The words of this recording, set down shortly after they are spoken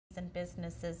and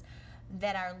businesses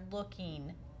that are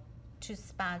looking to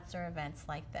sponsor events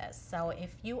like this. So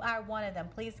if you are one of them,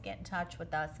 please get in touch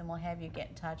with us and we'll have you get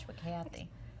in touch with Kathy.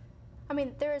 I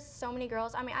mean, there's so many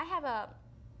girls. I mean, I have a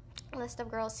list of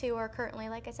girls who are currently,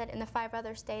 like I said, in the 5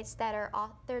 other states that are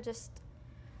all, they're just,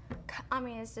 I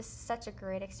mean, it's just such a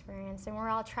great experience, and we're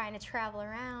all trying to travel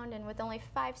around, and with only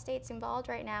 5 states involved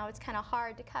right now, it's kind of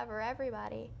hard to cover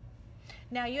everybody.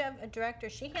 Now you have a director,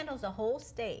 she handles a whole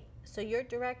state, so your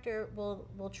director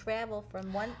will travel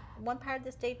from one part of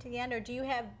the state to the end, or do you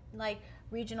have like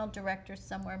regional directors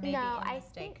somewhere maybe in the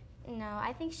state? No,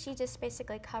 I think she just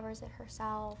basically covers it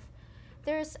herself.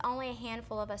 There's only a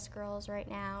handful of us girls right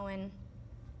now, and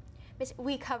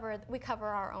we cover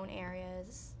our own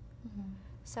areas. Mm-hmm.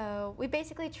 So we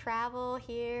basically travel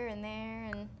here and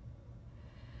there,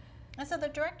 and so the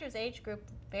director's age group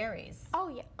varies. Oh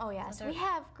yeah, oh yes. So we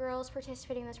have girls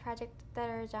participating in this project that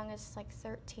are as young as like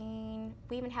 13.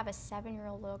 We even have a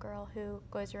 7-year-old little girl who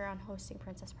goes around hosting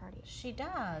princess parties. She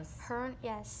does.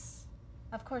 Yes.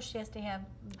 Of course, she has to have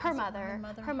her mother.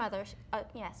 Her mother,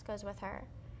 yes, goes with her.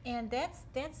 And that's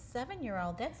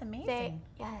 7-year-old. That's amazing.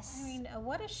 Yes. I mean,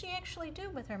 what does she actually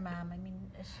do with her mom? I mean,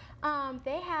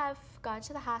 they have gone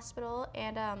to the hospital,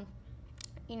 and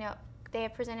you know, they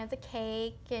have presented the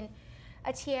cake and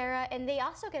a tiara, and they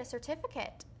also get a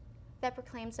certificate that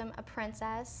proclaims them a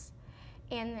princess.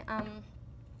 And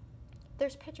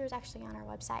there's pictures actually on our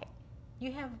website.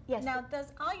 You have? Yes. Now,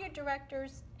 does all your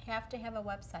directors have to have a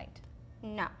website?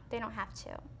 No, they don't have to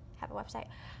have a website.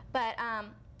 But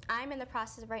I'm in the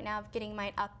process right now of getting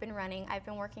mine up and running. I've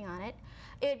been working on it.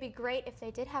 It would be great if they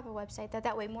did have a website.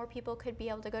 That way more people could be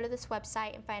able to go to this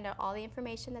website and find out all the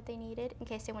information that they needed in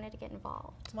case they wanted to get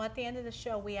involved. Well, at the end of the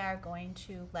show, we are going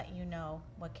to let you know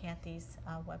what Kathy's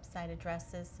website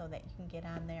address is so that you can get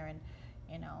on there and,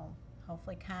 you know,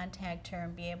 hopefully contact her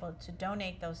and be able to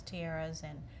donate those tiaras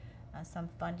and some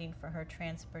funding for her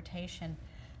transportation.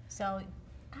 So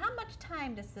how much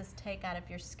time does this take out of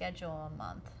your schedule a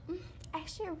month?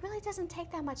 Actually, it really doesn't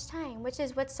take that much time, which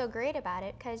is what's so great about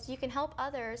it, because you can help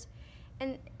others.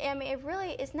 And I mean, it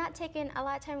really is not taking a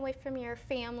lot of time away from your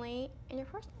family and your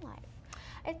personal life.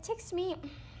 It takes me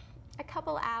a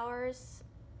couple hours,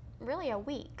 really a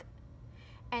week,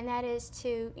 and that is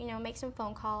to, you know, make some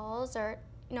phone calls or,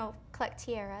 you know, collect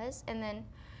tiaras, and then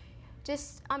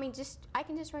I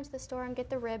can just run to the store and get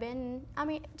the ribbon. I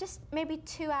mean, just maybe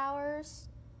 2 hours,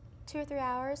 2 or 3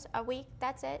 hours a week.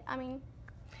 That's it. I mean.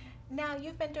 Now,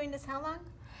 you've been doing this how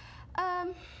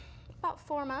long? About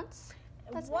 4 months.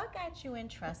 What got you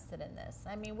interested in this?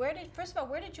 I mean, first of all,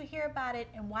 where did you hear about it,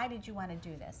 and why did you want to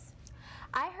do this?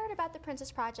 I heard about the Princess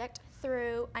Project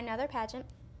through another pageant,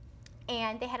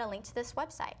 and they had a link to this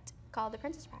website called the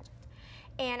Princess Project.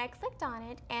 And I clicked on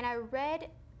it, and I read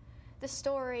the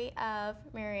story of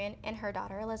Marion and her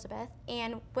daughter Elizabeth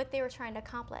and what they were trying to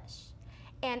accomplish.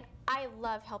 And I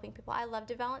love helping people. I love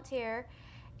to volunteer.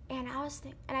 And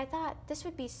I thought this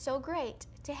would be so great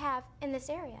to have in this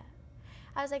area.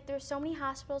 I was like, there's so many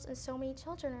hospitals and so many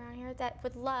children around here that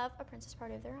would love a princess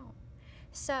party of their own.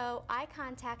 So I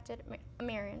contacted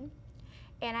Marion,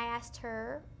 and I asked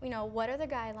her, you know, what are the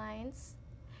guidelines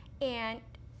and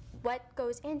what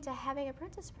goes into having a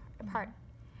princess party?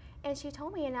 And she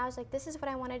told me, and I was like, this is what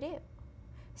I want to do.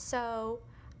 So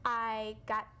I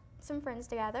got some friends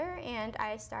together, and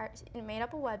I made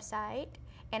up a website,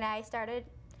 and I started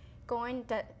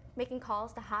making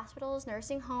calls to hospitals,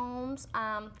 nursing homes,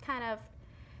 kind of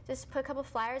just put a couple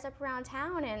flyers up around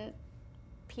town, and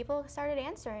people started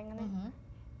answering,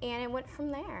 and it went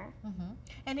from there.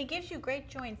 And it gives you great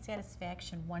joy and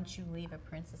satisfaction once you leave a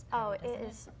princess party. Oh,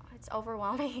 it's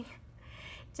overwhelming.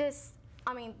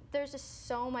 I mean, there's just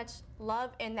so much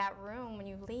love in that room when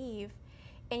you leave,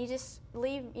 and you just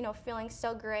leave, you know, feeling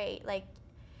so great, like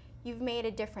you've made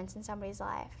a difference in somebody's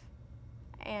life.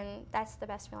 And that's the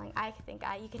best feeling I think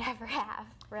you could ever have,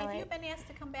 really. Have you been asked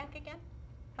to come back again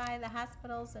by the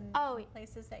hospitals and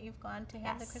places that you've gone to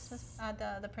have the Christmas,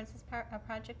 the Princess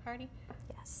Project party?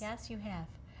 Yes. Yes, you have.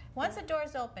 Once the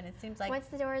doors open, it seems like. Once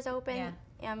the doors open,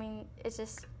 I mean, it's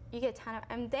just, you get a ton of,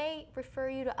 and they refer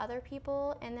you to other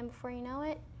people, and then before you know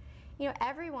it, you know,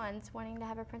 everyone's wanting to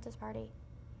have a princess party.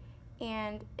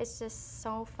 And it's just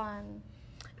so fun.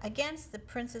 Against the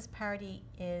Princess Party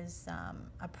is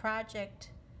a project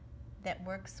that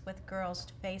works with girls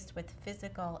faced with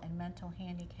physical and mental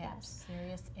handicaps,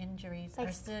 serious injuries,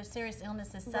 or serious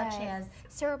illnesses such as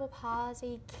cerebral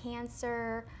palsy,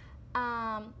 cancer,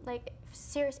 like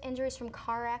serious injuries from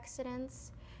car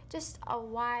accidents, just a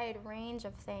wide range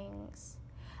of things.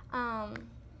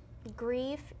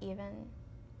 Grief even.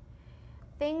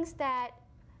 Things that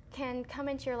can come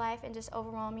into your life and just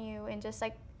overwhelm you, and just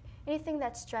like anything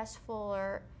that's stressful,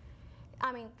 or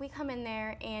I mean, we come in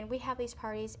there and we have these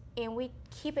parties and we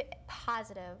keep it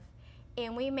positive,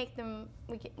 and we make them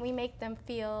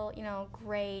feel, you know,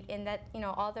 great, and that, you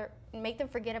know, make them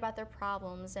forget about their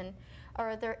problems and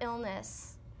or their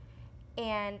illness,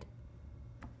 and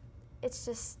it's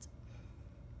just,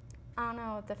 I don't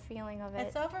know, the feeling of it.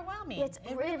 It's overwhelming. It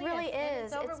really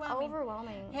is. It's overwhelming. It's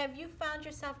overwhelming. Have you found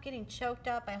yourself getting choked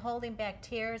up by holding back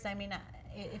tears? I mean,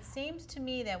 it seems to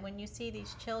me that when you see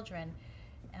these children,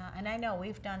 and I know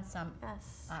we've done some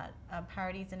Yes.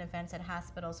 parties and events at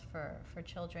hospitals for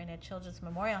children, at Children's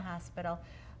Memorial Hospital,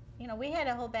 you know, we had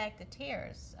to hold back the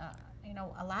tears. You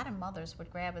know, a lot of mothers would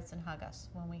grab us and hug us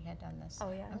when we had done this.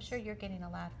 Oh, yes. I'm sure you're getting a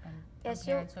lot from Yes,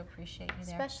 parents who appreciate you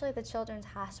there. Especially the children's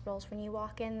hospitals, when you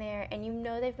walk in there and you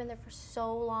know they've been there for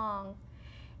so long.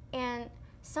 And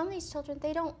some of these children,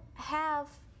 they don't have,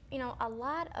 you know, a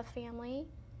lot of family,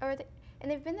 and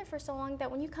they've been there for so long that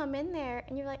when you come in there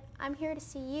and you're like, I'm here to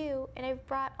see you, and I've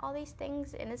brought all these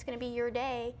things, and it's going to be your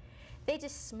day, they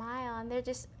just smile, and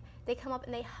they come up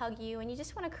and they hug you, and you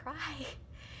just want to cry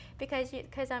because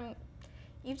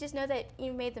you just know that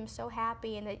you made them so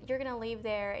happy, and that you're going to leave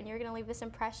there and you're going to leave this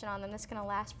impression on them that's going to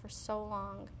last for so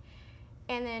long.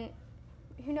 And then,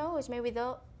 who knows, maybe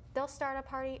they'll start a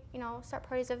party, you know, start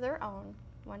parties of their own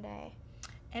one day.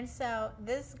 And so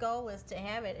this goal is to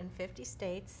have it in 50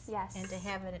 states. Yes. And to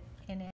have it in